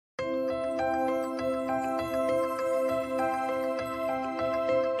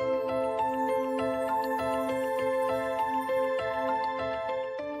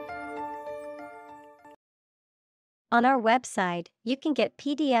On our website, you can get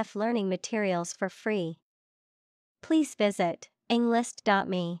PDF learning materials for free. Please visit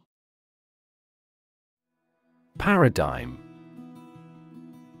englist.me. Paradigm.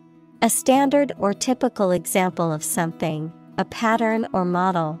 A standard or typical example of something, a pattern or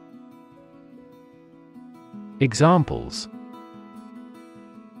model. Examples: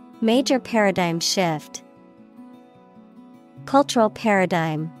 Major paradigm shift. Cultural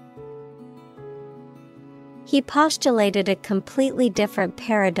paradigm. He postulated a completely different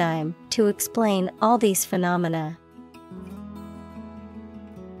paradigm to explain all these phenomena.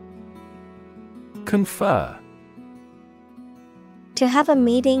 Confer. To have a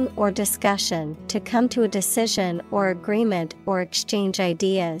meeting or discussion, to come to a decision or agreement or exchange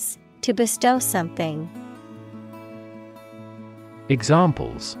ideas, to bestow something.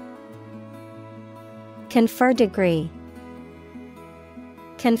 Examples: Confer degree.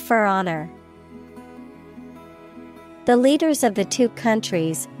 Confer honor. The leaders of the two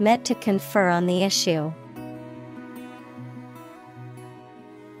countries met to confer on the issue.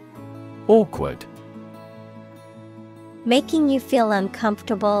 Awkward. Making you feel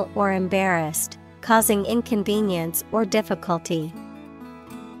uncomfortable or embarrassed, causing inconvenience or difficulty.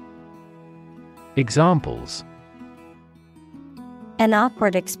 Examples: An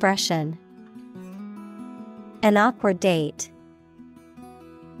awkward expression. An awkward date.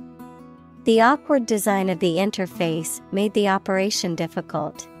 The awkward design of the interface made the operation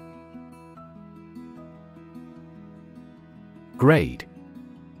difficult. Grade.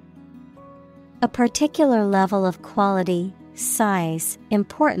 A particular level of quality, size,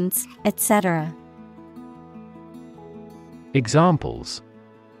 importance, etc. Examples: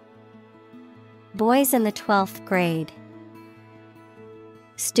 Boys in the 12th grade.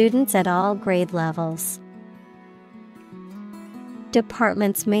 Students at all grade levels.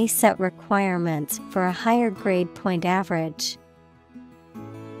 Departments may set requirements for a higher grade point average.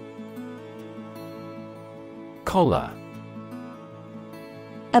 Collar.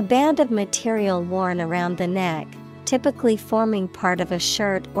 A band of material worn around the neck, typically forming part of a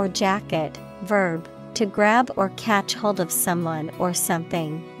shirt or jacket. Verb, to grab or catch hold of someone or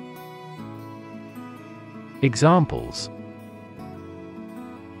something. Examples: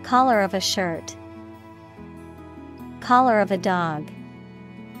 Collar of a shirt. Collar of a dog.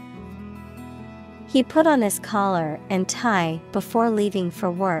 He put on his collar and tie before leaving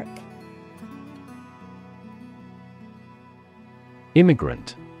for work.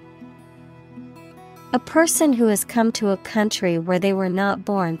 Immigrant. A person who has come to a country where they were not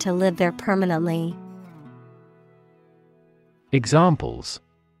born to live there permanently. Examples: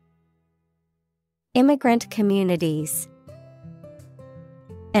 Immigrant communities.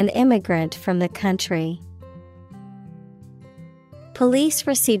 An immigrant from the country. Police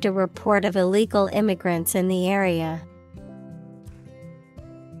received a report of illegal immigrants in the area.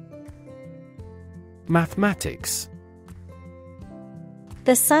 Mathematics.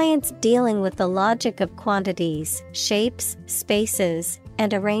 The science dealing with the logic of quantities, shapes, spaces,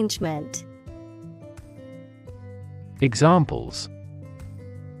 and arrangement. Examples: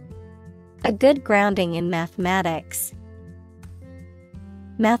 A good grounding in mathematics.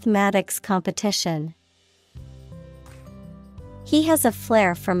 Mathematics competition. He has a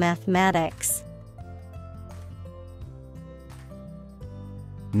flair for mathematics.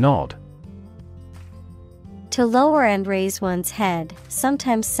 Nod. To lower and raise one's head,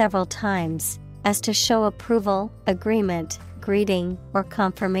 sometimes several times, as to show approval, agreement, greeting, or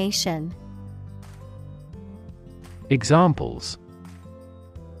confirmation. Examples: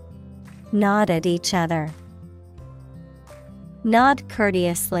 Nod at each other. Nod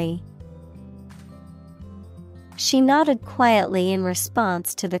courteously. She nodded quietly in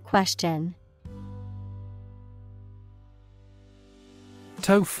response to the question.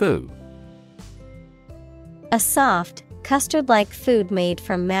 Tofu. A soft, custard-like food made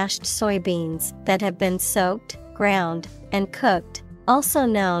from mashed soybeans that have been soaked, ground, and cooked, also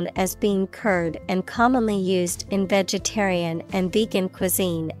known as bean curd and commonly used in vegetarian and vegan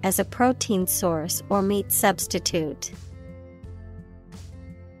cuisine as a protein source or meat substitute.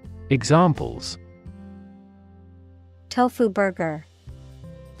 Examples: Tofu burger.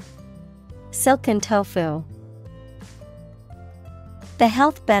 Silken tofu. The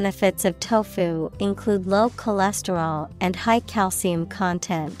health benefits of tofu include low cholesterol and high calcium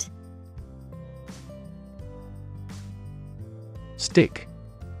content. Stick.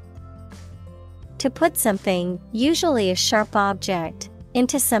 To put something, usually a sharp object,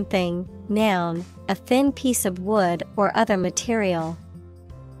 into something, noun, a thin piece of wood or other material.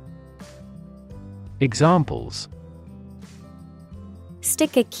 Examples: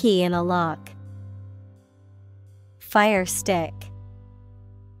 Stick a key in a lock. fire stick.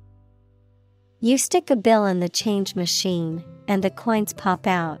 You stick a bill in the change machine, and the coins pop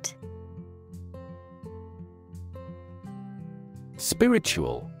out.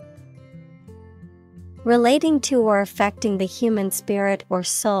 Spiritual. Relating to or affecting the human spirit or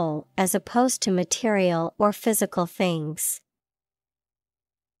soul as opposed to material or physical things.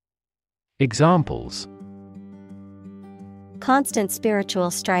 Examples: constant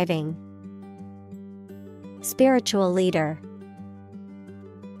spiritual striving, spiritual leader.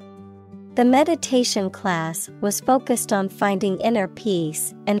 The meditation class was focused on finding inner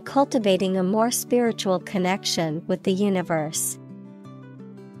peace and cultivating a more spiritual connection with the universe.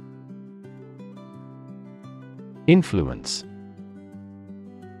 Influence.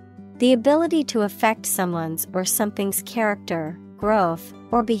 The ability to affect someone's or something's character, growth,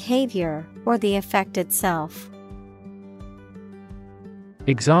 or behavior, or the effect itself.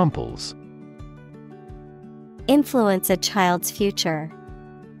 Examples: influence a child's future,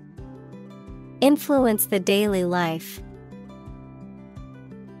 influence the daily life.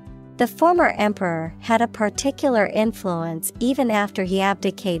 The former emperor had a particular influence even after he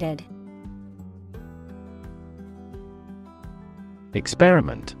abdicated.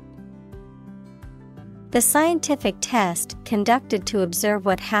 Experiment. The scientific test conducted to observe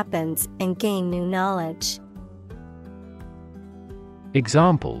what happens and gain new knowledge.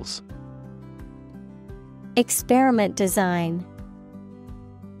 Examples: experiment design,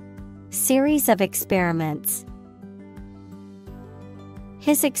 series of experiments.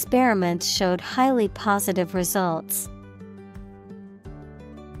 His experiments showed highly positive results.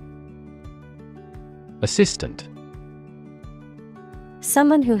 Assistant.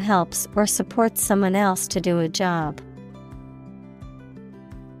 Someone who helps or supports someone else to do a job.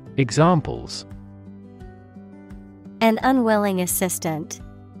 Examples: an unwilling assistant,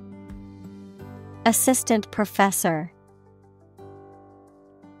 assistant professor.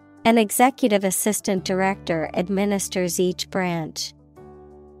 An executive assistant director administers each branch.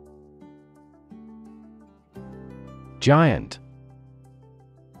 Giant.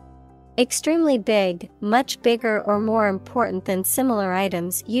 Extremely big, much bigger or more important than similar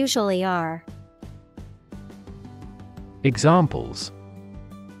items usually are. Examples: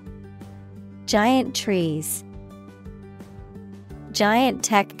 giant trees, giant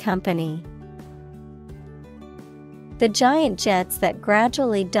tech company. The giant jets that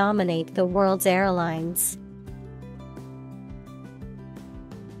gradually dominate the world's airlines.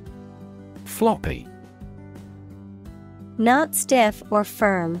 Floppy. Not stiff or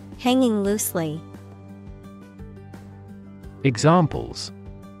firm, hanging loosely. Examples: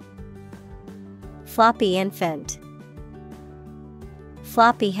 floppy infant,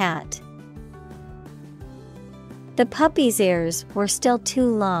 floppy hat. The puppy's ears were still too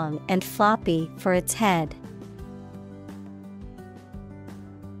long and floppy for its head.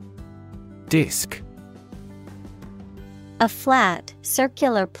 Disc. A flat,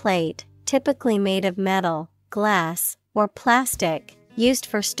 circular plate, typically made of metal, glass, or plastic, used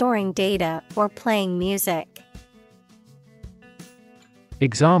for storing data or playing music.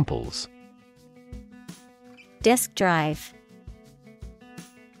 Examples: disk drive,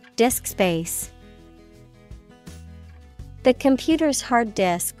 disk space. The computer's hard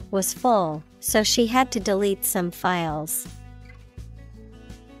disk was full, so she had to delete some files.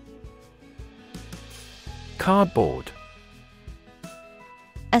 Cardboard.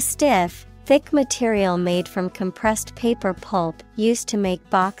 A stiff, thick material made from compressed paper pulp used to make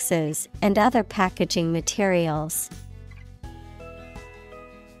boxes and other packaging materials.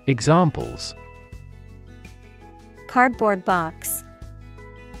 Examples: cardboard box,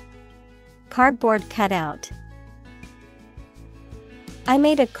 cardboard cutout. I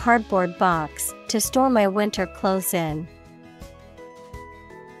made a cardboard box to store my winter clothes in.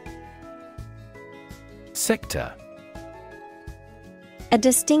 Sector. A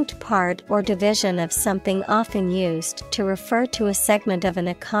distinct part or division of something often used to refer to a segment of an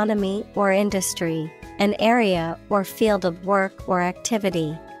economy or industry, an area or field of work or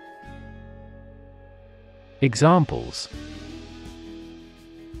activity. Examples: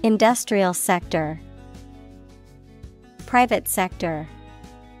 industrial sector, private sector.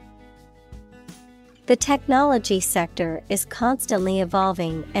 The technology sector is constantly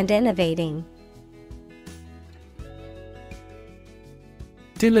evolving and innovating.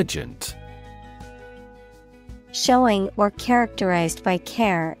 Diligent. Showing or characterized by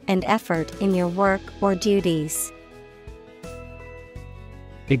care and effort in your work or duties.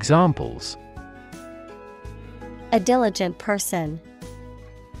 Examples: a diligent person,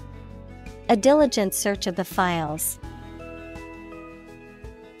 a diligent search of the files.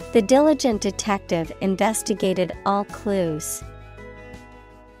 The diligent detective investigated all clues.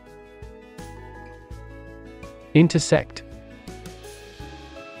 Intersect.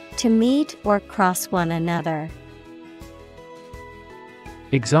 To meet or cross one another.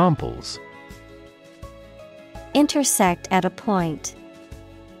 Examples: intersect at a point.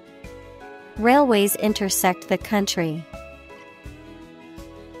 Railways intersect the country.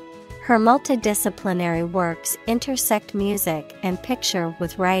 Her multidisciplinary works intersect music and picture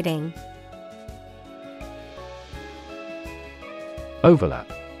with writing.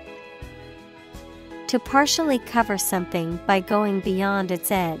 Overlap. To partially cover something by going beyond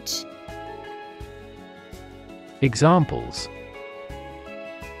its edge. Examples: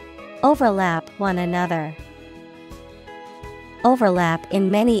 overlap one another. Overlap in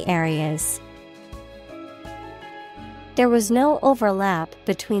many areas. There was no overlap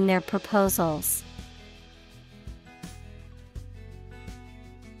between their proposals.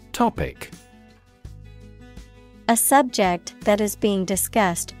 Topic: a subject that is being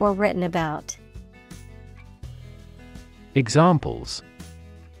discussed or written about. Examples: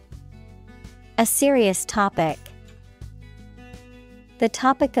 a serious topic. The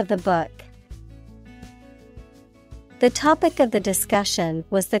topic of the book. The topic of the discussion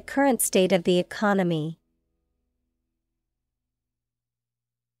was the current state of the economy.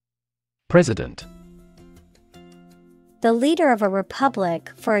 President. The leader of a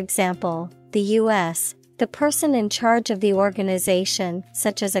republic, for example, the U.S., the person in charge of the organization,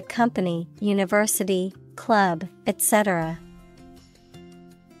 such as a company, university, club, etc.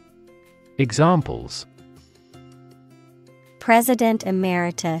 Examples: President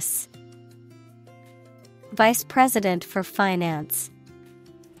Emeritus. Vice President for Finance.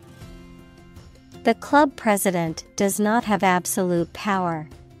 The club president does not have absolute power.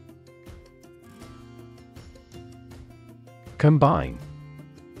 Combine.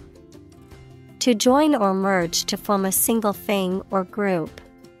 To join or merge to form a single thing or group.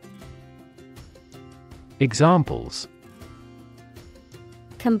 Examples: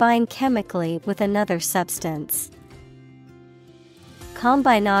 combine chemically with another substance.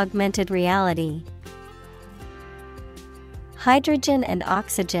 Combine augmented reality. Hydrogen and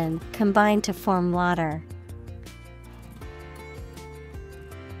oxygen combine to form water.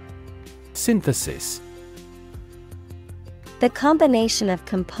 Synthesis. The combination of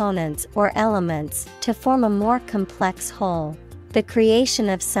components or elements to form a more complex whole. The creation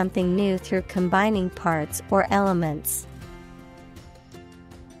of something new through combining parts or elements.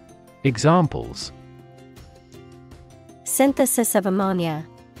 Examples: synthesis of ammonia.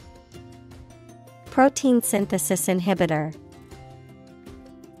 Protein synthesis inhibitor.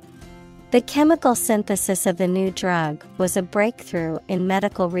 The chemical synthesis of the new drug was a breakthrough in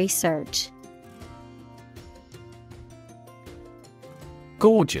medical research.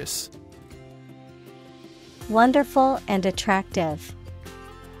 Gorgeous. Wonderful and attractive.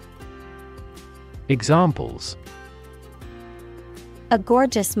 Examples: a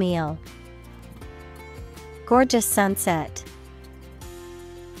gorgeous meal. Gorgeous sunset.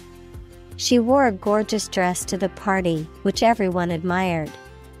 She wore a gorgeous dress to the party, which everyone admired.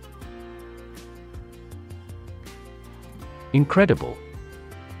 Incredible.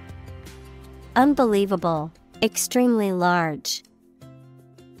 Unbelievable, extremely large.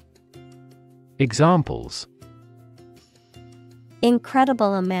 Examples: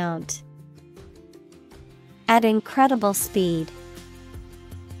 incredible amount. At incredible speed.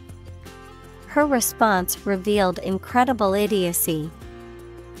 Her response revealed incredible idiocy.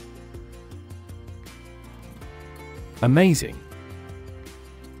 Amazing.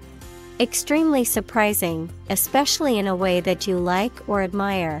 Extremely surprising, especially in a way that you like or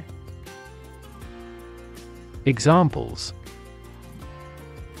admire. Examples: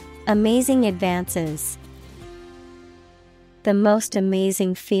 amazing advances. The most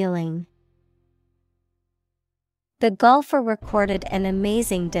amazing feeling. The golfer recorded an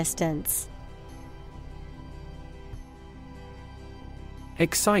amazing distance.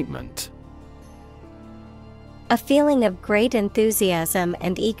 Excitement. A feeling of great enthusiasm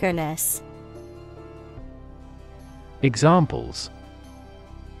and eagerness. Examples: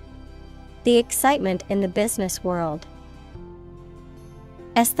 the excitement in the business world.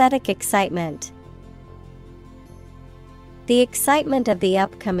 Aesthetic excitement. The excitement of the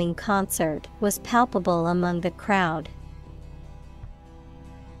upcoming concert was palpable among the crowd.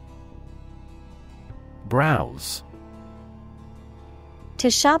 Browse. To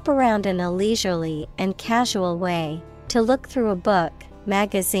shop around in a leisurely and casual way, to look through a book,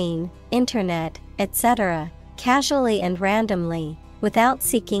 magazine, internet, etc., casually and randomly, without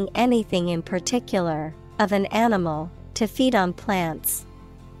seeking anything in particular, of an animal, to feed on plants.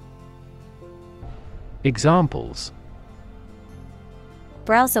 Examples: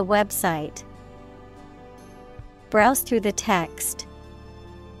 browse a website, browse through the text.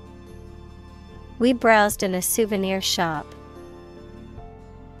 We browsed in a souvenir shop.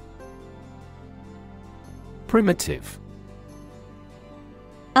 Primitive.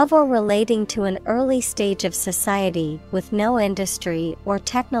 Of or relating to an early stage of society with no industry or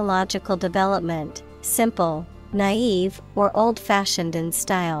technological development, simple, naive, or old-fashioned in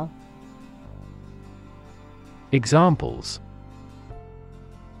style. Examples: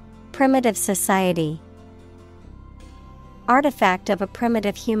 primitive society, artifact of a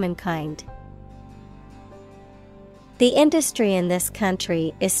primitive humankind. The industry in this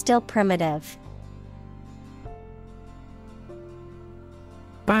country is still primitive.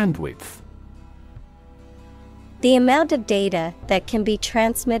 Bandwidth. The amount of data that can be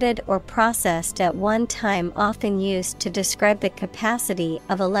transmitted or processed at one time, often used to describe the capacity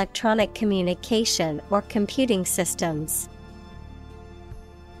of electronic communication or computing systems.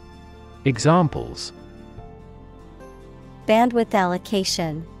 Examples: bandwidth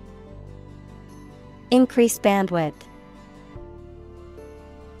allocation, increase bandwidth.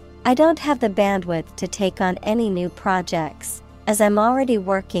 I don't have the bandwidth to take on any new projects, as I'm already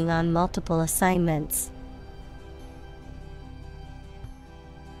working on multiple assignments.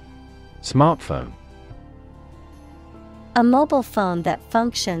 Smartphone. A mobile phone that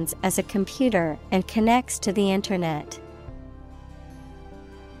functions as a computer and connects to the internet.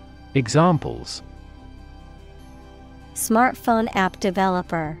 Examples: smartphone app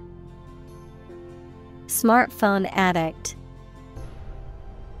developer, smartphone addict.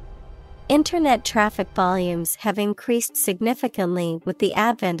 Internet traffic volumes have increased significantly with the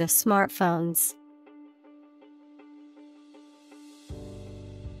advent of smartphones.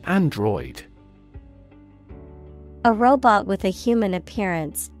 Android. A robot with a human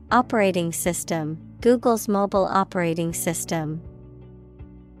appearance, operating system, Google's mobile operating system.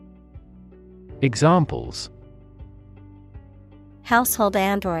 Examples: household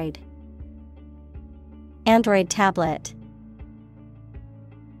Android, Android tablet.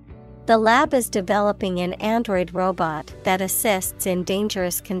 The lab is developing an android robot that assists in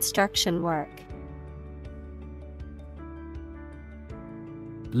dangerous construction work.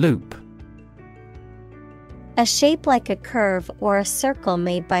 Loop. A shape like a curve or a circle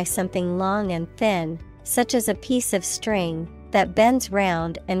made by something long and thin, such as a piece of string, that bends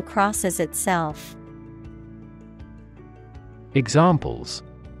round and crosses itself. Examples: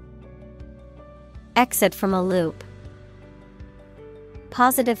 exit from a loop,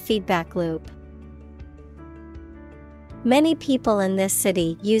 positive feedback loop. Many people in this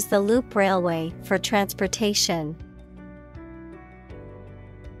city use the loop railway for transportation.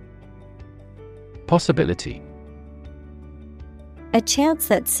 Possibility. A chance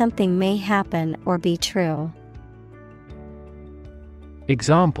that something may happen or be true.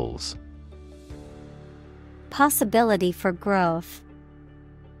 Examples: possibility for growth,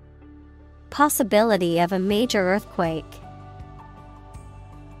 possibility of a major earthquake.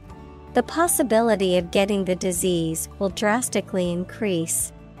 The possibility of getting the disease will drastically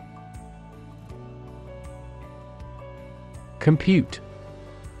increase. Compute.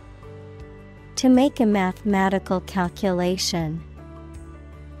 To make a mathematical calculation.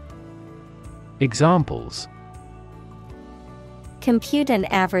 Examples: compute an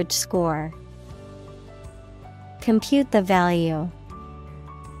average score, compute the value.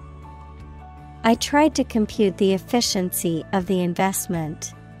 I tried to compute the efficiency of the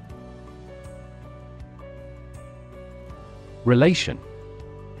investment. Relation.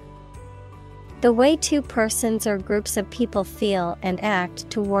 The way two persons or groups of people feel and act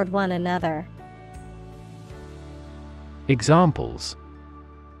toward one another. Examples: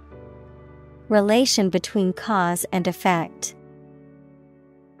 relation between cause and effect,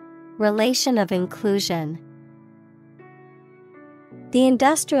 relation of inclusion. The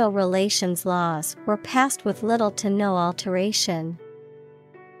industrial relations laws were passed with little to no alteration.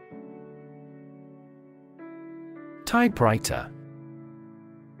 Typewriter.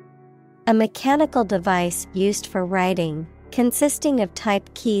 A mechanical device used for writing, consisting of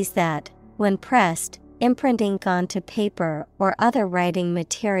type keys that, when pressed, imprint ink onto paper or other writing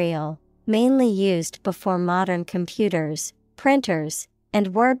material, mainly used before modern computers, printers,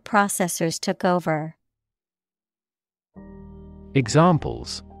 and word processors took over.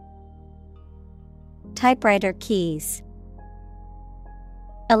 Examples: typewriter keys,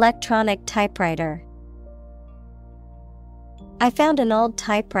 electronic typewriter. I found an old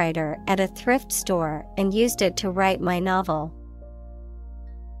typewriter at a thrift store and used it to write my novel.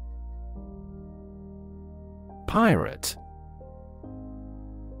 Pirate.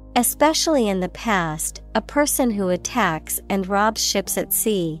 Especially in the past, a person who attacks and robs ships at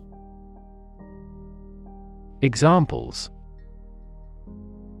sea. Examples: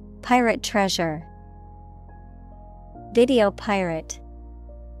 Pirate treasure. Video pirate.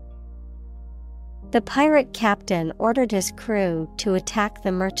 The pirate captain ordered his crew to attack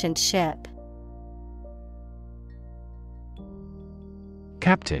the merchant ship.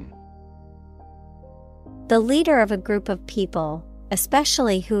 Captain. The leader of a group of people,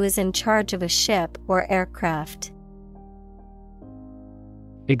 especially who is in charge of a ship or aircraft.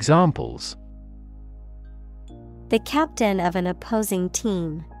 Examples: The captain of an opposing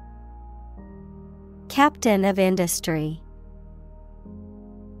team. Captain of industry.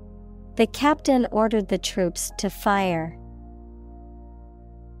 The captain ordered the troops to fire.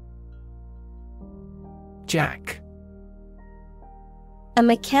 Jack. A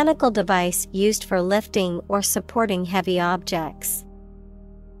mechanical device used for lifting or supporting heavy objects.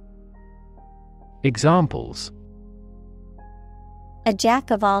 Examples: A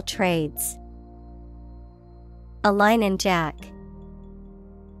jack of all trades. A line jack.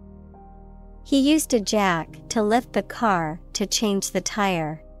 He used a jack to lift the car to change the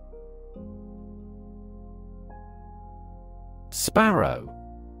tire. Sparrow.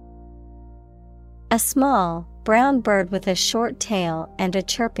 A small, brown bird with a short tail and a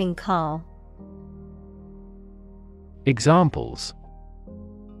chirping call. Examples: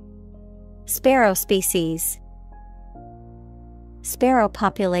 Sparrow species. Sparrow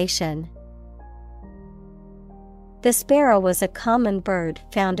population. The sparrow was a common bird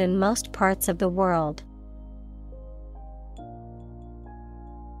found in most parts of the world.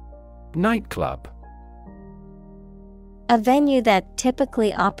 Nightclub. A venue that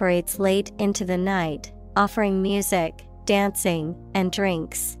typically operates late into the night, offering music, dancing, and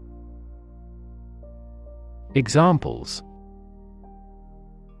drinks. Examples: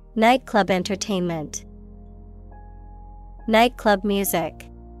 Nightclub entertainment. Nightclub music.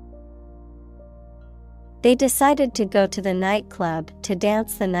 They decided to go to the nightclub to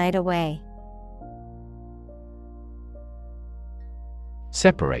dance the night away.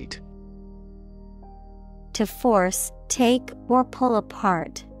 Separate. To force, take, or pull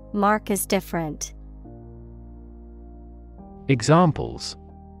apart, mark as different. Examples: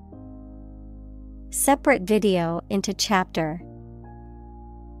 Separate video into chapter.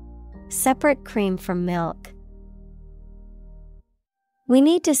 Separate cream from milk. We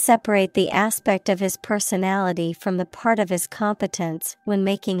need to separate the aspect of his personality from the part of his competence when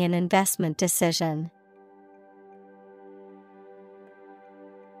making an investment decision.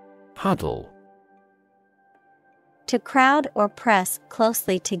 Huddle. To crowd or press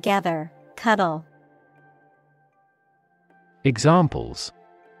closely together, cuddle. Examples: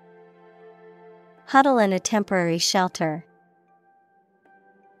 Huddle in a temporary shelter.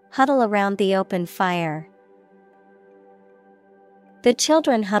 Huddle around the open fire. The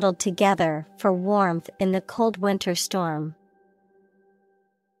children huddled together for warmth in the cold winter storm.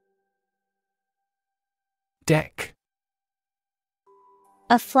 Deck.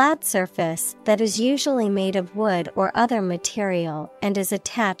 A flat surface that is usually made of wood or other material and is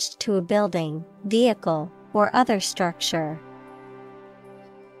attached to a building, vehicle, or other structure.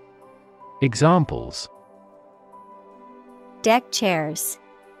 Examples: Deck chairs.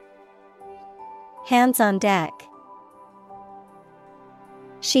 Hands on deck.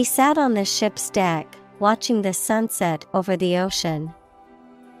 She sat on the ship's deck, watching the sunset over the ocean.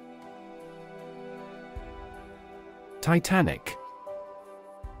 Titanic.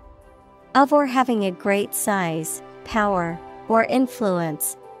 Of or having a great size, power, or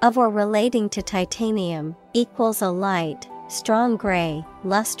influence, of or relating to titanium, equals a light, strong gray,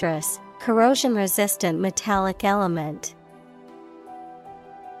 lustrous, corrosion-resistant metallic element.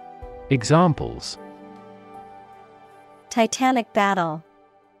 Examples: Titanic battle.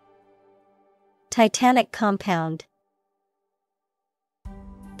 Titanic compound.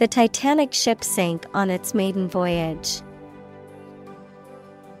 The Titanic ship sank on its maiden voyage.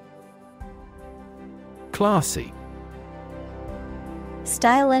 Classy.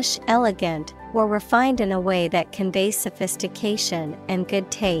 Stylish, elegant, or refined in a way that conveys sophistication and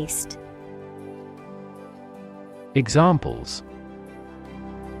good taste. Examples: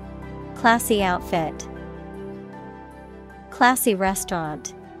 Classy outfit. Classy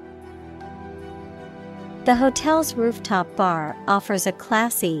restaurant. The hotel's rooftop bar offers a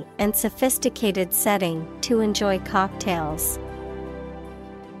classy and sophisticated setting to enjoy cocktails.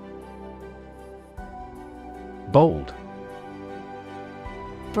 Bold.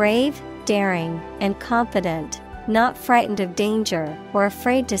 Brave, daring, and confident, not frightened of danger or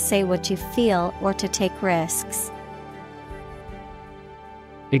afraid to say what you feel or to take risks.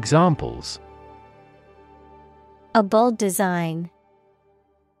 Examples: A bold design.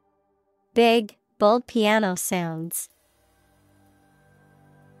 Big, bold piano sounds.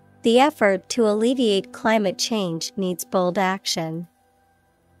 The effort to alleviate climate change needs bold action.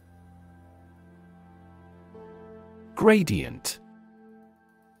 Gradient.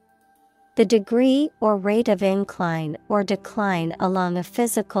 The degree or rate of incline or decline along a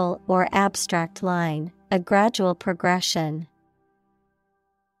physical or abstract line, a gradual progression.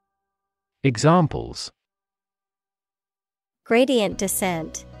 Examples: Gradient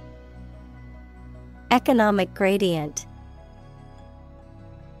descent. Economic gradient.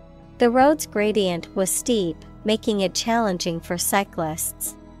 The road's gradient was steep, making it challenging for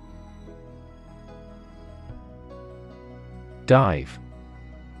cyclists. Dive.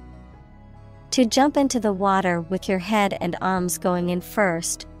 To jump into the water with your head and arms going in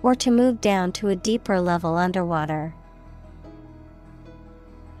first, or to move down to a deeper level underwater.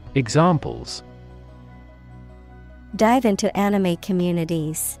 Examples: Dive into anime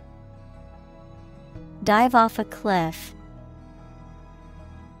communities. Dive off a cliff.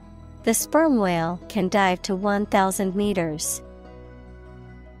 The sperm whale can dive to 1,000 meters.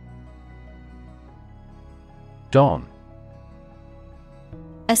 Don.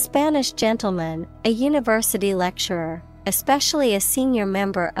 A Spanish gentleman, a university lecturer, especially a senior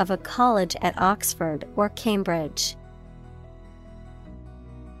member of a college at Oxford or Cambridge.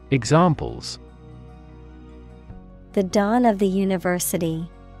 Examples: The Don of the University.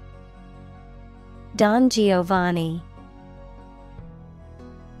 Don Giovanni.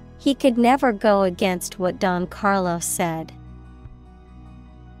 He could never go against what Don Carlos said.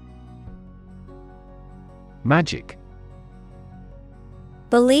 Magic.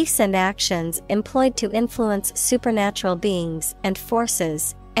 Beliefs and actions employed to influence supernatural beings and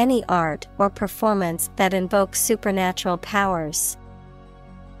forces, any art or performance that invokes supernatural powers.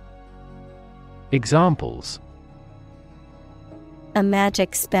 Examples: A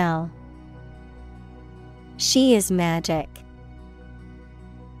magic spell. She is magic.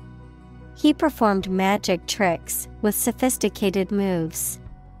 He performed magic tricks with sophisticated moves.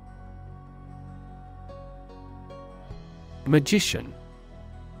 Magician.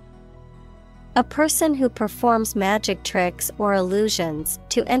 A person who performs magic tricks or illusions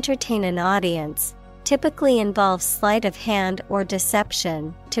to entertain an audience, typically involves sleight of hand or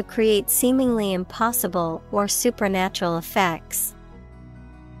deception to create seemingly impossible or supernatural effects.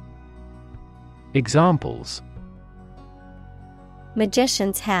 Examples: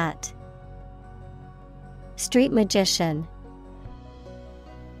 Magician's hat. Street magician.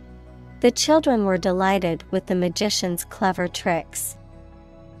 The children were delighted with the magician's clever tricks.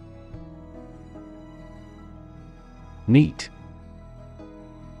 Neat.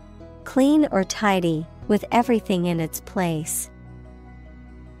 Clean or tidy, with everything in its place.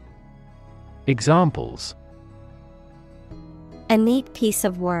 Examples: A neat piece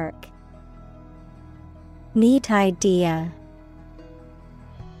of work. Neat idea.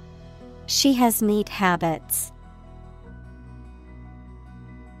 She has neat habits.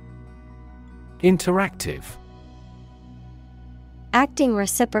 Interactive. Acting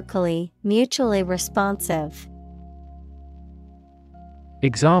reciprocally, mutually responsive.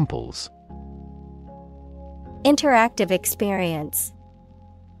 Examples: Interactive experience.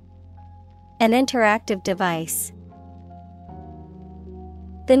 An interactive device.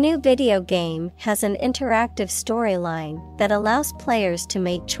 The new video game has an interactive storyline that allows players to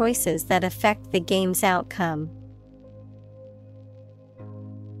make choices that affect the game's outcome.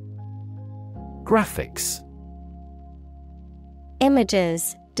 Graphics.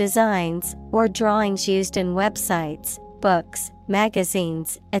 Images, designs, or drawings used in websites, books,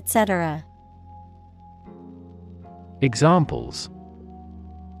 magazines, etc. Examples: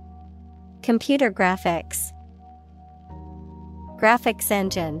 Computer graphics. Graphics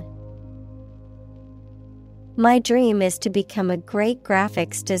engine. My dream is to become a great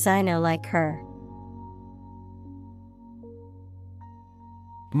graphics designer like her.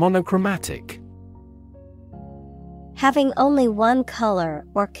 Monochromatic. Having only one color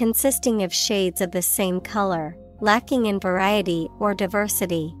or consisting of shades of the same color, lacking in variety or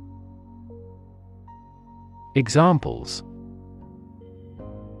diversity. Examples: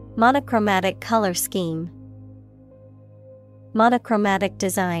 Monochromatic color scheme. Monochromatic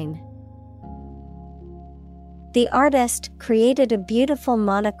design. The artist created a beautiful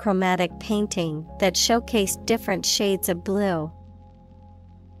monochromatic painting that showcased different shades of blue.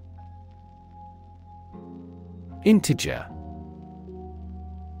 Integer.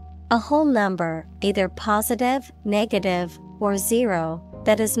 A whole number, either positive, negative, or zero,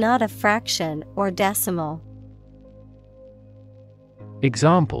 that is not a fraction or decimal.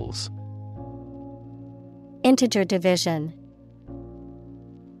 Examples: integer division,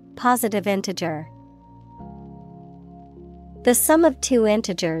 positive integer. The sum of two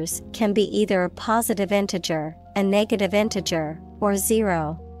integers can be either a positive integer, a negative integer, or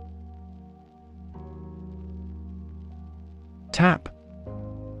zero. Tap.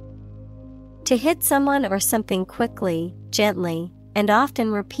 To hit someone or something quickly, gently, and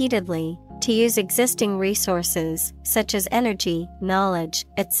often repeatedly, to use existing resources, such as energy, knowledge,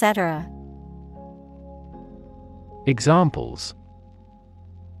 etc. Examples: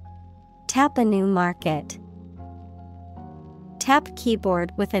 tap a new market. Tap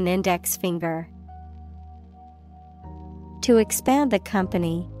keyboard with an index finger. To expand the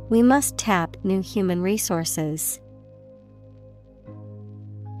company, we must tap new human resources.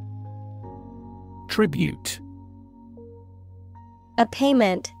 Tribute. A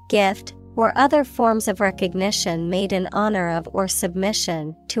payment, gift, or other forms of recognition made in honor of or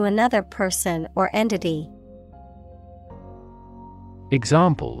submission to another person or entity.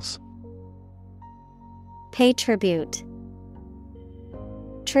 Examples: pay tribute.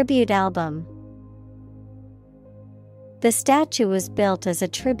 Tribute album. The statue was built as a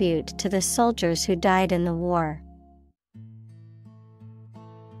tribute to the soldiers who died in the war.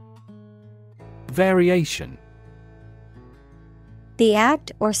 Variation. The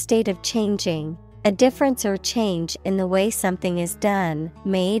act or state of changing, a difference or change in the way something is done,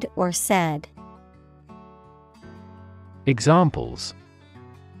 made, or said. Examples: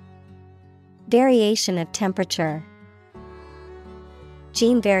 variation of temperature.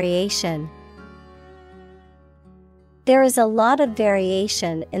 Gene variation. There is a lot of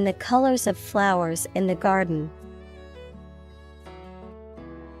variation in the colors of flowers in the garden.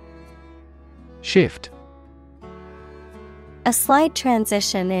 Shift. A slight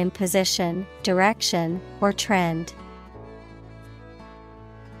transition in position, direction, or trend.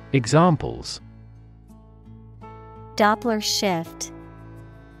 Examples: Doppler shift.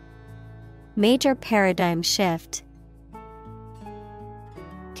 Major paradigm shift.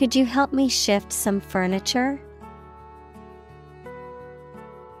 Could you help me shift some furniture?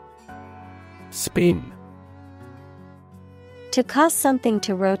 Spin. To cause something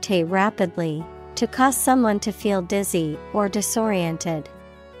to rotate rapidly, to cause someone to feel dizzy or disoriented.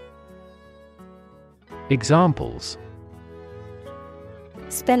 Examples: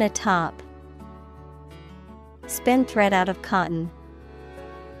 spin a top. Spin thread out of cotton.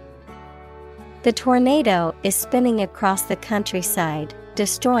 The tornado is spinning across the countryside,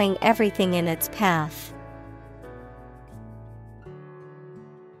 destroying everything in its path.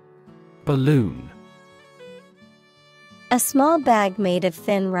 Balloon. A small bag made of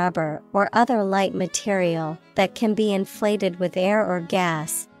thin rubber or other light material that can be inflated with air or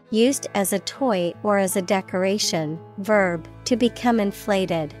gas, used as a toy or as a decoration. Verb, to become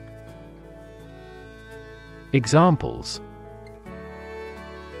inflated. Examples: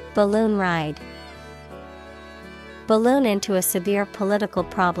 balloon ride. Balloon into a severe political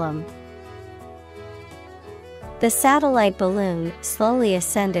problem. The satellite balloon slowly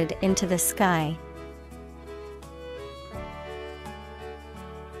ascended into the sky.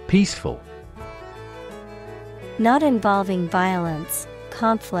 Peaceful. Not involving violence,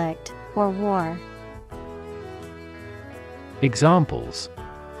 conflict, or war. Examples: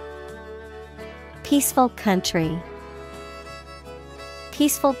 peaceful country.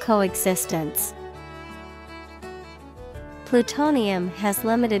 Peaceful coexistence. Plutonium has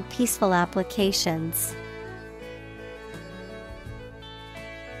limited peaceful applications.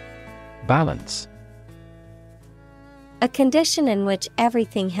 Balance. A condition in which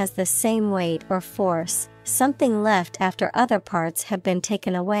everything has the same weight or force, something left after other parts have been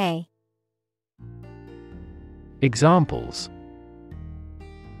taken away. Examples: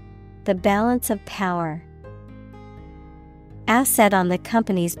 the balance of power. Asset on the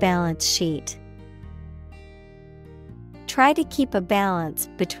company's balance sheet. Try to keep a balance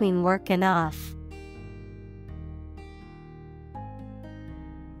between work and off.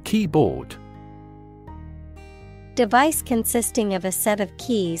 Keyboard. Device consisting of a set of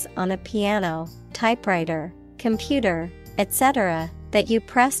keys on a piano, typewriter, computer, etc., that you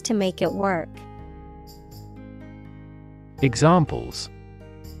press to make it work. Examples: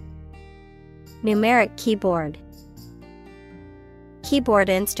 numeric keyboard. Keyboard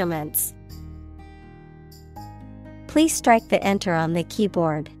instruments. Please strike the enter on the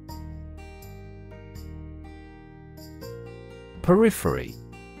keyboard. Periphery.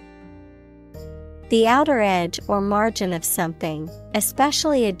 The outer edge or margin of something,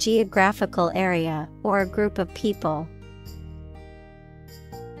 especially a geographical area or a group of people.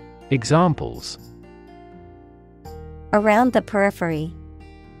 Examples: Around the periphery.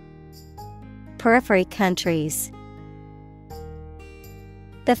 Periphery countries.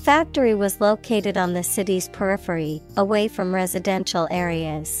 The factory was located on the city's periphery, away from residential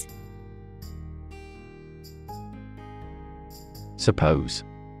areas. Suppose.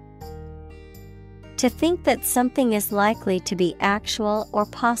 To think that something is likely to be actual or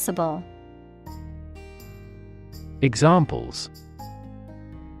possible. Examples.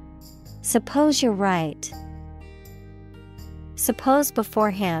 Suppose you're right. Suppose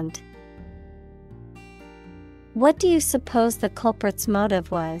beforehand. What do you suppose the culprit's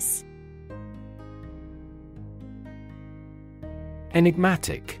motive was?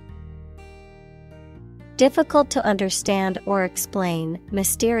 Enigmatic. Difficult to understand or explain,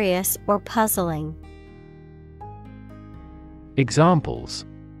 mysterious or puzzling. Examples.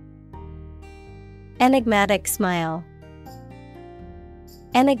 Enigmatic smile.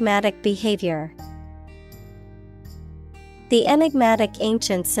 Enigmatic behavior. The enigmatic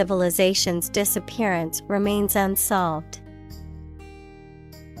ancient civilization's disappearance remains unsolved.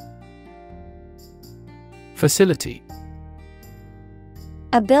 Facility.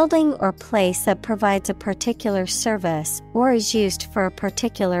 A building or place that provides a particular service or is used for a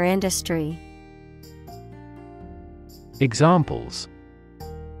particular industry. Examples.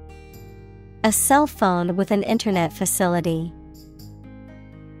 A cell phone with an internet facility.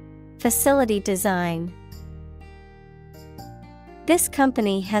 Facility design. This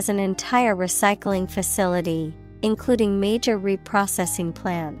company has an entire recycling facility, including major reprocessing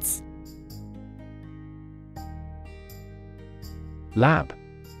plants. Lab.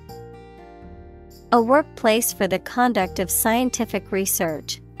 A workplace for the conduct of scientific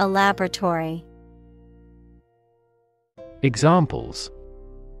research, a laboratory. Examples.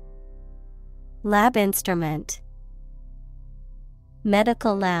 Lab instrument.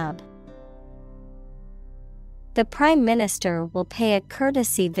 Medical lab. The Prime Minister will pay a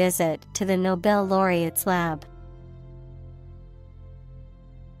courtesy visit to the Nobel laureate's lab.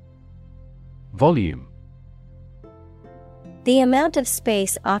 Volume. The amount of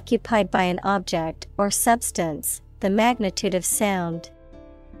space occupied by an object or substance, the magnitude of sound.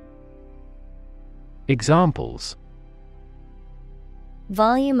 Examples.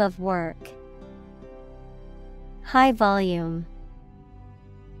 Volume of work. High volume.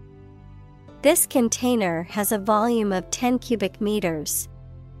 This container has a volume of 10 cubic meters.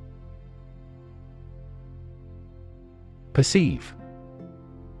 Perceive.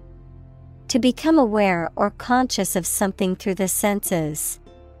 To become aware or conscious of something through the senses.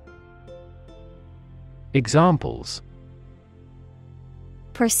 Examples.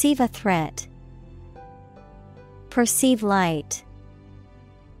 Perceive a threat. Perceive light.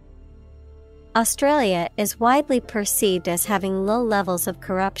 Australia is widely perceived as having low levels of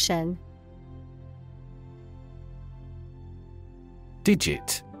corruption.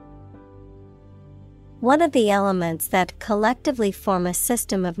 Digit. One of the elements that collectively form a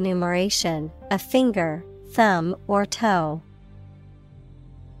system of numeration, a finger, thumb, or toe.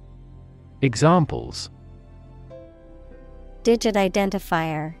 Examples. Digit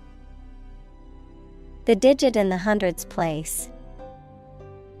identifier. The digit in the hundreds place.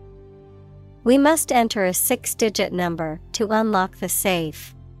 We must enter a 6-digit number to unlock the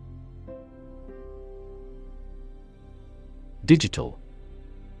safe. Digital.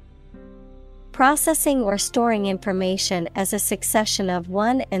 Processing or storing information as a succession of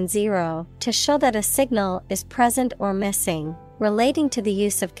 1 and 0 to show that a signal is present or missing, relating to the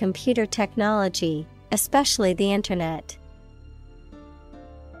use of computer technology, especially the Internet.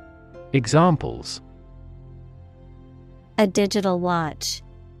 Examples. A digital watch.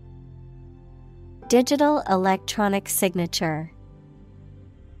 Digital electronic signature.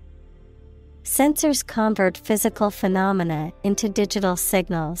 Sensors convert physical phenomena into digital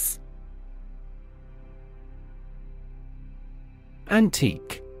signals.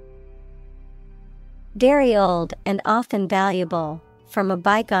 Antique. Very old and often valuable, from a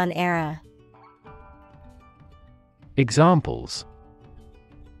bygone era. Examples.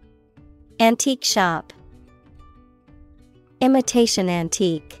 Antique shop. Imitation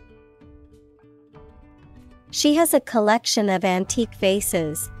antique. She has a collection of antique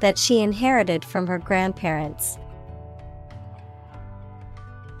vases that she inherited from her grandparents.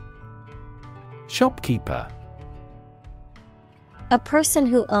 Shopkeeper. A person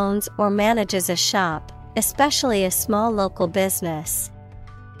who owns or manages a shop, especially a small local business.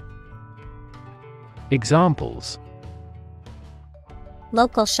 Examples.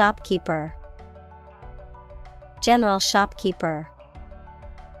 Local shopkeeper. General shopkeeper.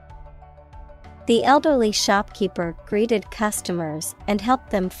 The elderly shopkeeper greeted customers and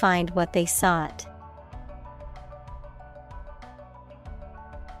helped them find what they sought.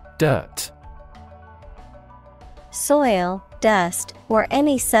 Dirt. Soil, dust, or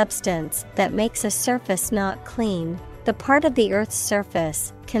any substance that makes a surface not clean, the part of the Earth's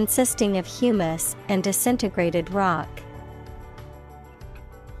surface consisting of humus and disintegrated rock.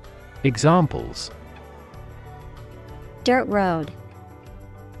 Examples: Dirt road,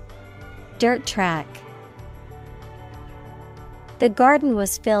 dirt track. The garden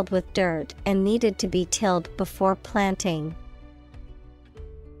was filled with dirt and needed to be tilled before planting.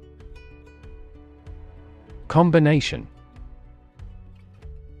 Combination.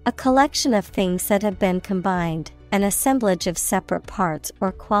 A collection of things that have been combined, an assemblage of separate parts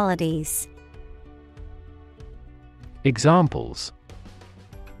or qualities. Examples: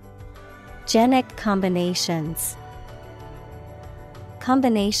 Genic combinations.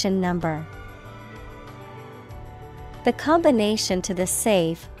 Combination number. The combination to the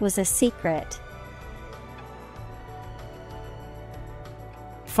safe was a secret.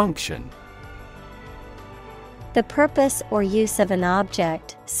 Function. The purpose or use of an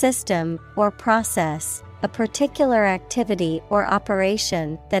object, system, or process, a particular activity or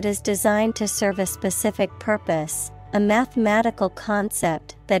operation that is designed to serve a specific purpose, a mathematical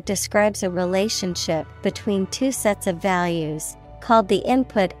concept that describes a relationship between two sets of values, called the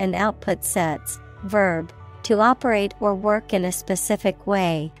input and output sets. Verb, to operate or work in a specific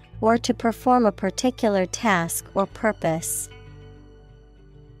way, or to perform a particular task or purpose.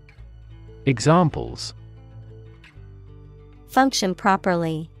 Examples: Function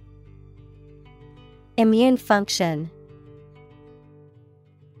properly. Immune function.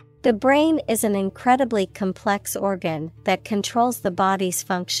 The brain is an incredibly complex organ that controls the body's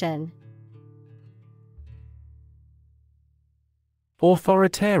function.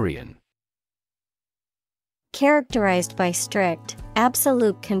 Authoritarian. Characterized by strict,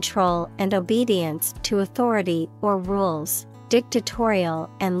 absolute control and obedience to authority or rules, dictatorial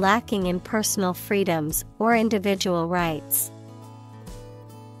and lacking in personal freedoms or individual rights.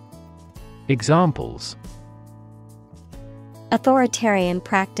 Examples: Authoritarian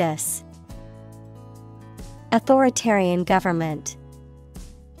practice. Authoritarian government.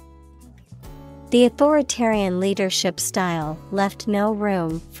 The authoritarian leadership style left no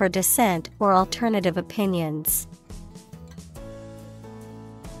room for dissent or alternative opinions.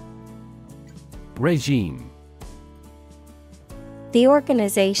 Regime. The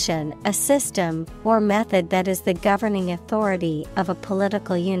organization, a system, or method that is the governing authority of a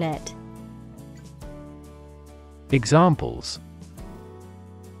political unit. Examples: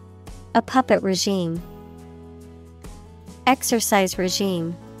 A puppet regime. Exercise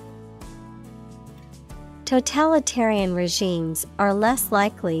regime. Totalitarian regimes are less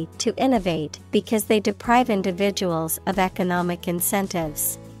likely to innovate because they deprive individuals of economic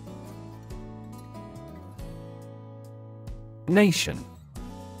incentives. Nation.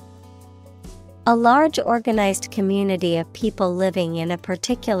 A large organized community of people living in a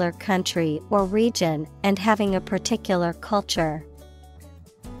particular country or region and having a particular culture.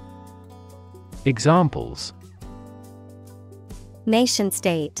 Examples: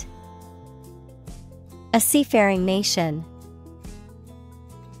 Nation-state. A seafaring nation.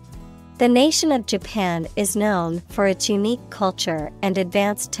 The nation of Japan is known for its unique culture and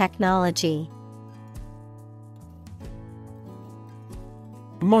advanced technology.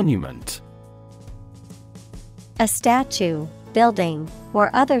 Monument. A statue, building, or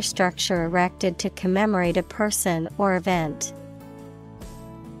other structure erected to commemorate a person or event.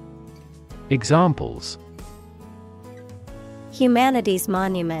 Examples: Humanities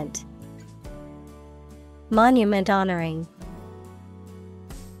monument. Monument honoring.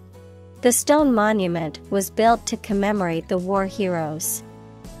 The stone monument was built to commemorate the war heroes.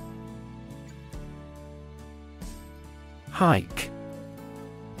 Hike.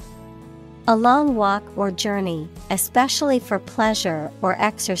 A long walk or journey, especially for pleasure or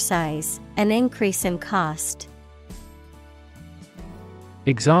exercise, an increase in cost.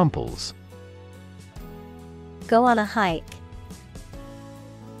 Examples: Go on a hike.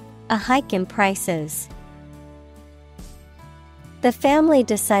 A hike in prices. The family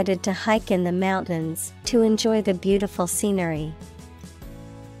decided to hike in the mountains to enjoy the beautiful scenery.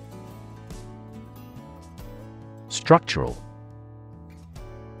 Structural.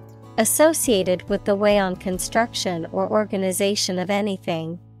 Associated with the way on construction or organization of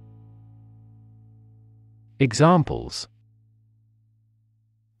anything. Examples: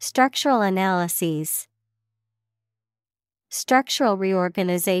 Structural analyses. Structural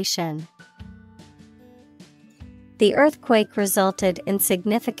reorganization. The earthquake resulted in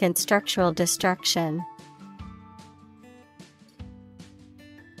significant structural destruction.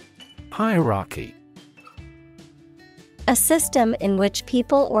 Hierarchy. A system in which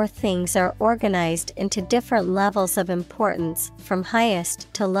people or things are organized into different levels of importance from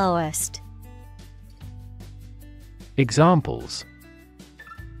highest to lowest. Examples: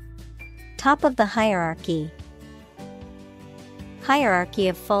 Top of the hierarchy. Hierarchy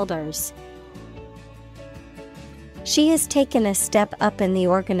of folders. She has taken a step up in the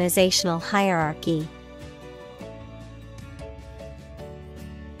organizational hierarchy.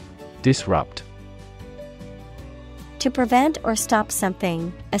 Disrupt. To prevent or stop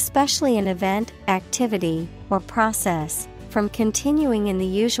something, especially an event, activity, or process, from continuing in the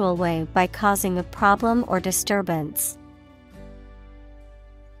usual way by causing a problem or disturbance.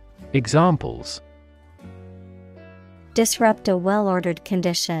 Examples: Disrupt a well-ordered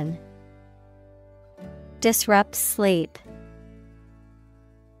condition. Disrupt sleep.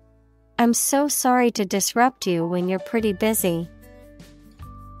 I'm so sorry to disrupt you when you're pretty busy.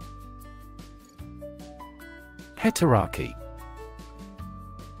 Heterarchy.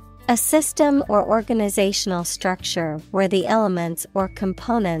 A system or organizational structure where the elements or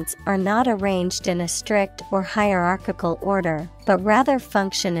components are not arranged in a strict or hierarchical order, but rather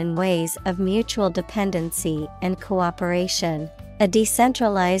function in ways of mutual dependency and cooperation. A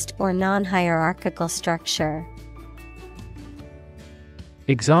decentralized or non-hierarchical structure.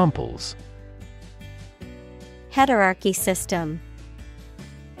 Examples: Heterarchy system.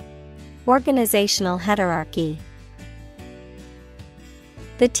 Organizational heterarchy.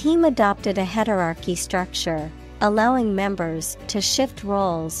 The team adopted a heterarchy structure, allowing members to shift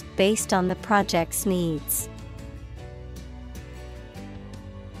roles based on the project's needs.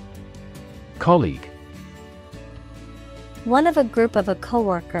 Colleague. One of a group of a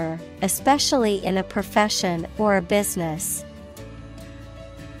coworker, especially in a profession or a business.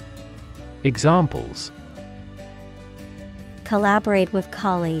 Examples: Collaborate with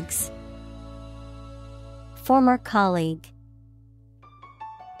colleagues. Former colleague.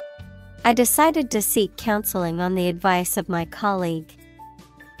 I decided to seek counseling on the advice of my colleague.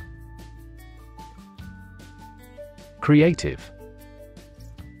 Creative.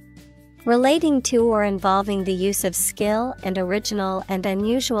 Relating to or involving the use of skill and original and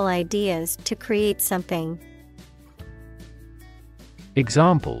unusual ideas to create something.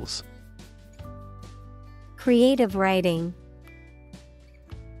 Examples: Creative writing.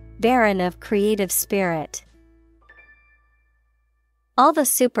 Barren of creative spirit. All the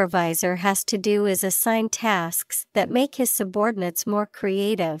supervisor has to do is assign tasks that make his subordinates more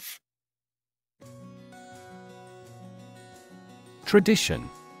creative. Tradition.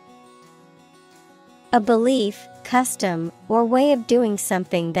 A belief, custom, or way of doing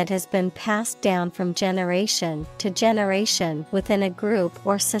something that has been passed down from generation to generation within a group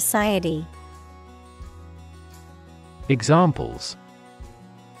or society. Examples: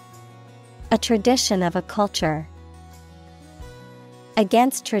 A tradition of a culture.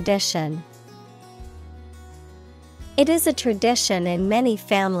 Against tradition. It is a tradition in many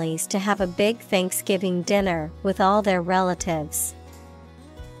families to have a big Thanksgiving dinner with all their relatives.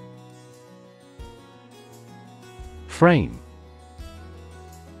 Frame.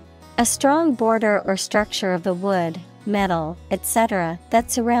 A strong border or structure of the wood, metal, etc.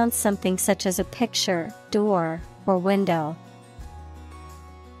 that surrounds something such as a picture, door, or window.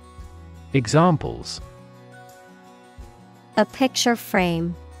 Examples: A picture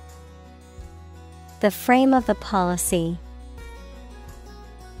frame. The frame of the policy.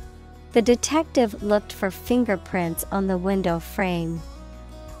 The detective looked for fingerprints on the window frame.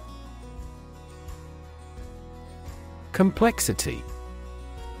 Complexity.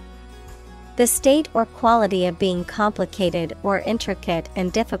 The state or quality of being complicated or intricate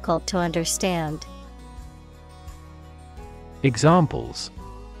and difficult to understand. Examples: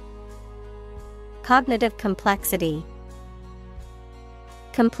 Cognitive complexity.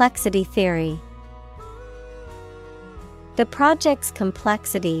 Complexity theory. The project's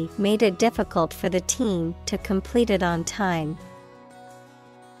complexity made it difficult for the team to complete it on time.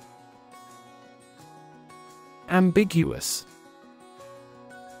 Ambiguous.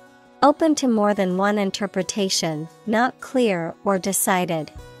 Open to more than one interpretation, not clear or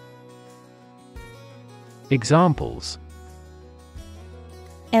decided. Examples: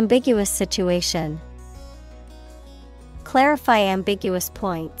 Ambiguous situation. Clarify ambiguous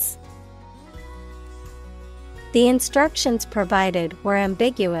points. The instructions provided were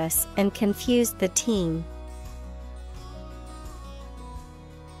ambiguous and confused the team.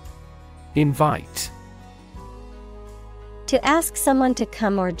 Invite. To ask someone to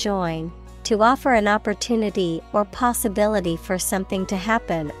come or join, to offer an opportunity or possibility for something to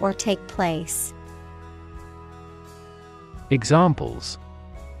happen or take place. Examples: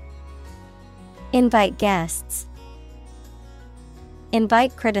 Invite guests.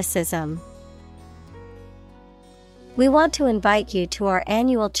 Invite criticism. We want to invite you to our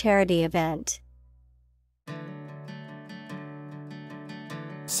annual charity event.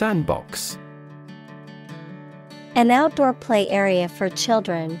 Sandbox. An outdoor play area for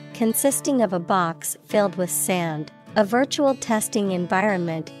children consisting of a box filled with sand, a virtual testing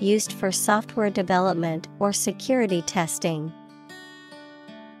environment used for software development or security testing.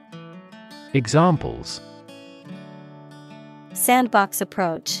 Examples: Sandbox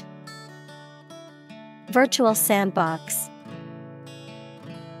approach. Virtual sandbox.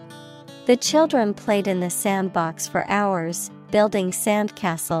 The children played in the sandbox for hours, building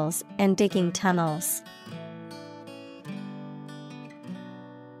sandcastles and digging tunnels.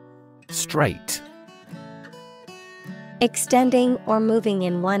 Straight. Extending or moving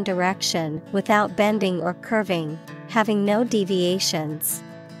in one direction without bending or curving, having no deviations.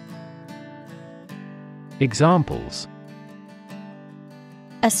 Examples: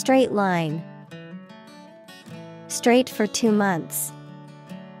 A straight line. Straight for 2 months.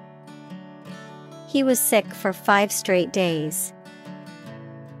 He was sick for 5 straight days.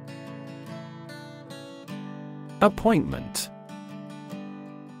 Appointment.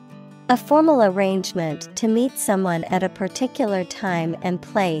 A formal arrangement to meet someone at a particular time and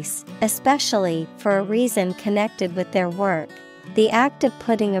place, especially for a reason connected with their work. The act of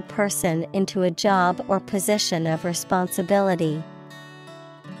putting a person into a job or position of responsibility.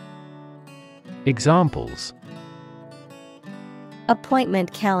 Examples: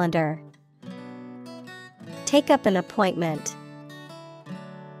 Appointment calendar. Take up an appointment.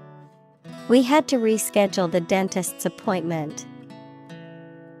 We had to reschedule the dentist's appointment.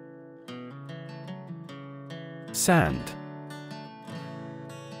 Sand.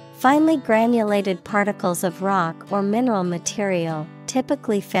 Finely granulated particles of rock or mineral material,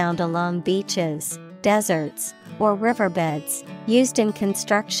 typically found along beaches, deserts, or riverbeds, used in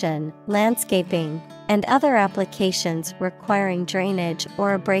construction, landscaping, and other applications requiring drainage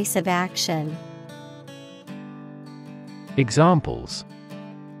or abrasive action. Examples: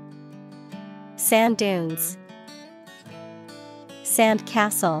 Sand dunes. Sand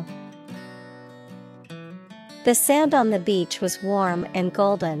castle. The sand on the beach was warm and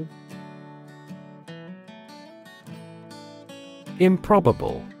golden.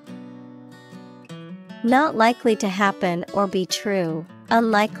 Improbable. Not likely to happen or be true,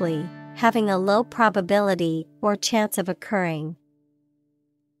 unlikely, having a low probability or chance of occurring.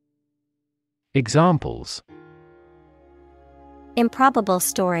 Examples: Improbable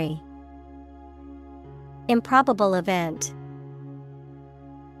story. Improbable event.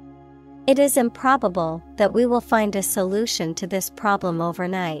 It is improbable that we will find a solution to this problem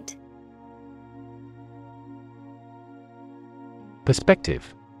overnight.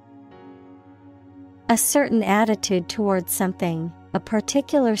 Perspective. A certain attitude towards something, a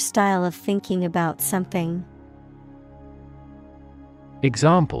particular style of thinking about something.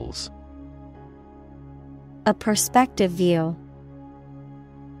 Examples: A perspective view.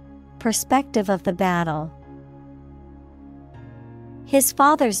 Perspective of the battle. His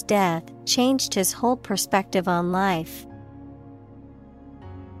father's death changed his whole perspective on life.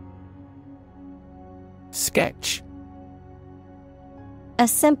 Sketch. A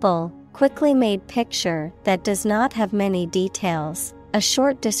simple, quickly made picture that does not have many details, a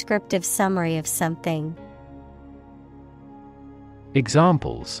short descriptive summary of something.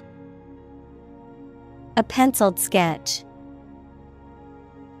 Examples: A penciled sketch.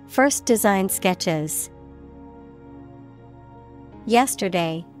 First design sketches.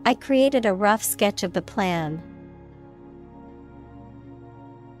 Yesterday, I created a rough sketch of the plan.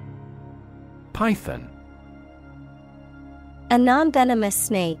 Python. A non-venomous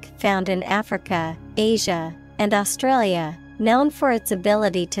snake found in Africa, Asia, and Australia, known for its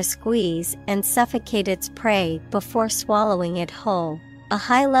ability to squeeze and suffocate its prey before swallowing it whole. A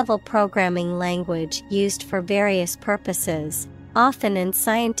high-level programming language used for various purposes, often in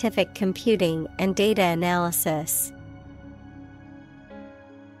scientific computing and data analysis.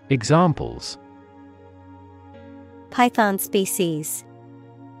 Examples: Python species.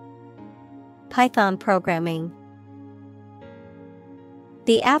 Python programming.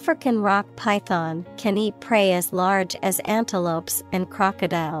 The African rock python can eat prey as large as antelopes and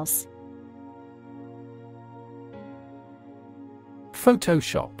crocodiles.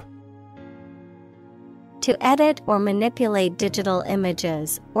 Photoshop. To edit or manipulate digital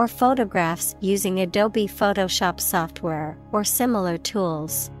images or photographs using Adobe Photoshop software or similar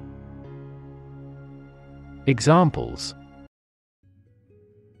tools. Examples: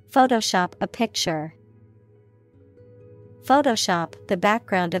 Photoshop a picture. Photoshop the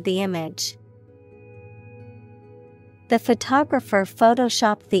background of the image. The photographer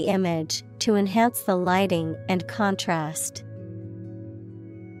photoshopped the image to enhance the lighting and contrast.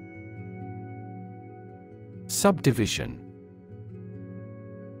 Subdivision.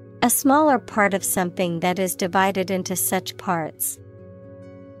 A smaller part of something that is divided into such parts.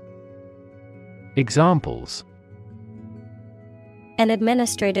 Examples: An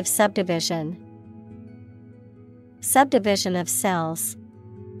administrative subdivision. Subdivision of cells.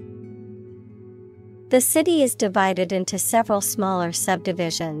 The city is divided into several smaller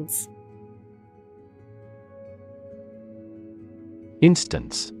subdivisions.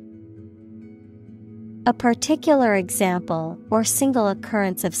 Instance: A particular example or single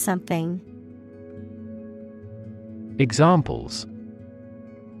occurrence of something. Examples: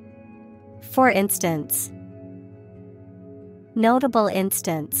 For instance. Notable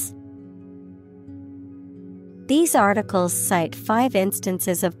instance. These articles cite 5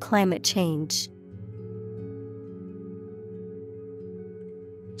 instances of climate change.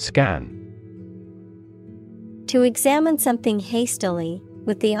 Scan. To examine something hastily,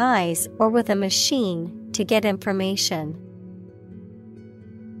 with the eyes or with a machine, to get information.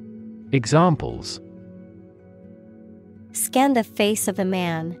 Examples: Scan the face of a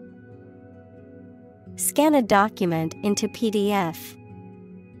man. Scan a document into PDF.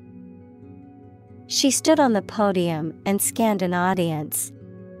 She stood on the podium and scanned an audience.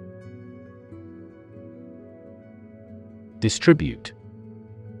 Distribute.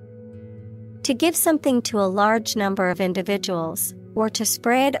 To give something to a large number of individuals, or to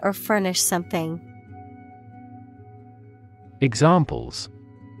spread or furnish something. Examples: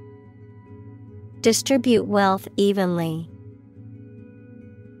 Distribute wealth evenly.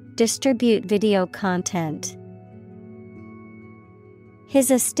 Distribute video content.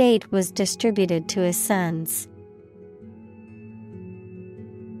 His estate was distributed to his sons.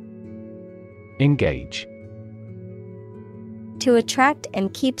 Engage. To attract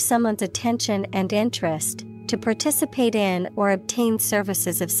and keep someone's attention and interest, to participate in or obtain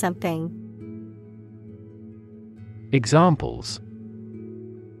services of something. Examples: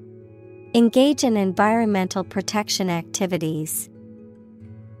 Engage in environmental protection activities.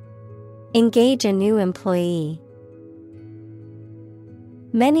 Engage a new employee.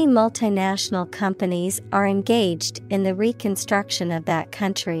 Many multinational companies are engaged in the reconstruction of that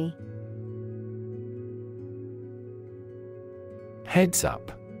country. Heads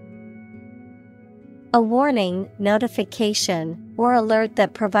up. A warning, notification, or alert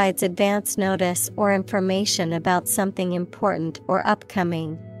that provides advance notice or information about something important or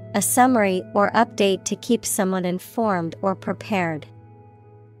upcoming. A summary or update to keep someone informed or prepared.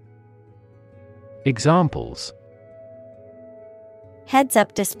 Examples: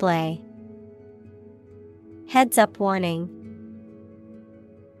 Heads-up display. Heads-up warning.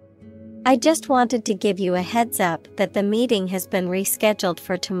 I just wanted to give you a heads up that the meeting has been rescheduled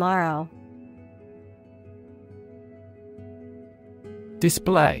for tomorrow.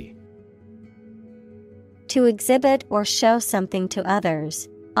 Display. To exhibit or show something to others,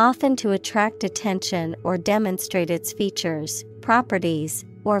 often to attract attention or demonstrate its features, properties,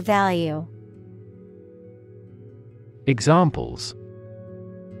 or value. Examples: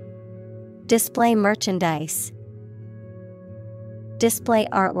 Display merchandise. Display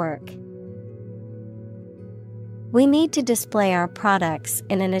artwork. We need to display our products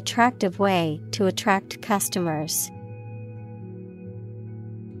in an attractive way to attract customers.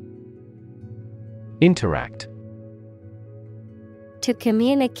 Interact. To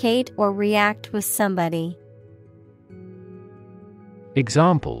communicate or react with somebody.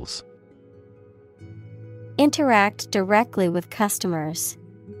 Examples: Interact directly with customers.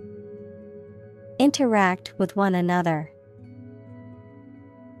 Interact with one another.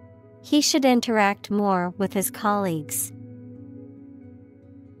 He should interact more with his colleagues.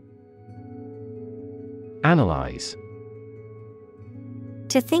 Analyze.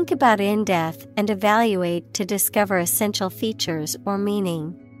 To think about in depth and evaluate to discover essential features or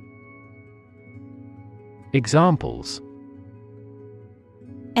meaning. Examples: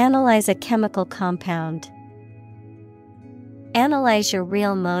 Analyze a chemical compound. Analyze your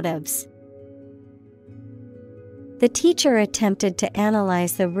real motives. The teacher attempted to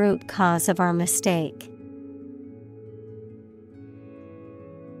analyze the root cause of our mistake.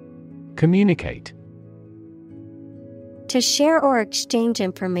 Communicate. To share or exchange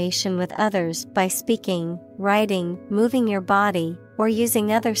information with others by speaking, writing, moving your body, or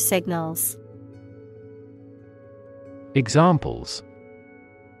using other signals. Examples: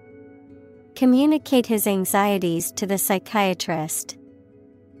 Communicate his anxieties to the psychiatrist.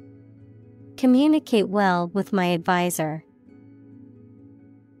 Communicate well with my advisor.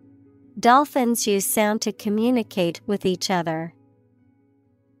 Dolphins use sound to communicate with each other.